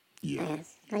Yeah.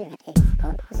 Yes, are you ready for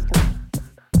the story?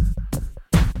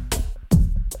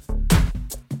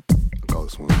 I call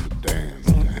this one the dance.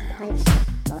 Yes, are you ready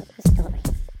for the story?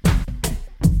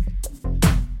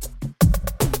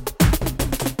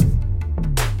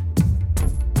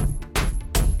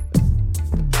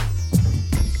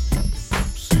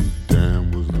 See,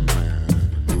 Dan was the man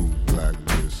that moved like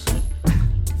this.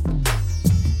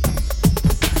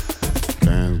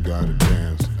 Dan's gotta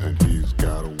dance and he's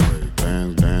got a way.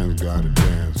 Dan's gotta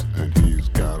dance and he's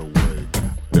got a way.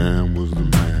 Dan was the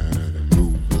man that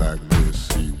moved like this.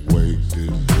 He waved his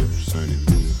hips and he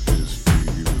moved his feet.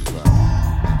 He was like,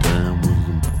 Dan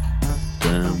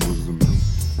was the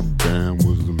man that moved like this. Dan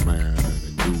was the man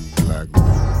that moved like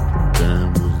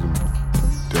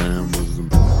Dan was the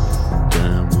man that moved like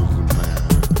Dan was the man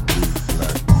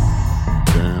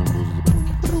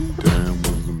that moved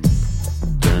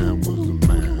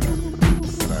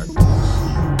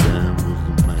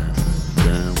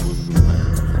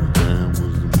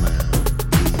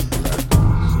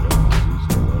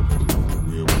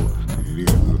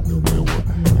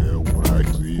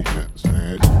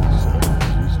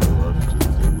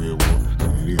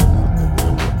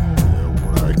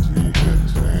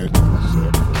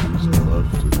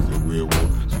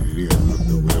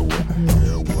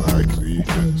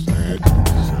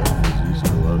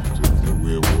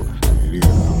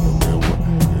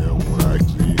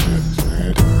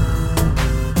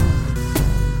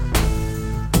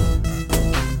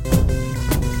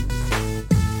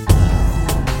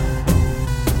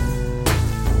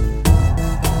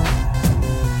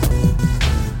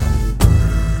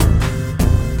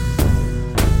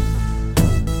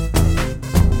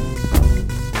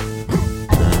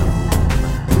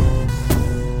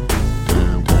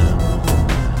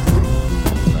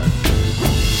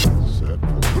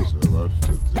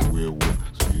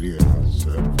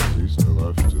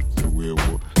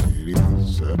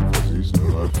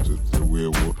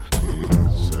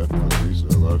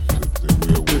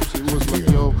was like,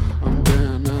 yo, I'm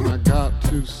Dan and I got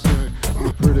to say I'm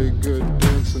a pretty good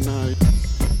dancer tonight.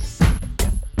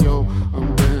 Yo,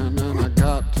 I'm Dan and I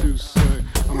got to say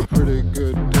I'm a pretty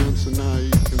good dancer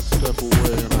tonight.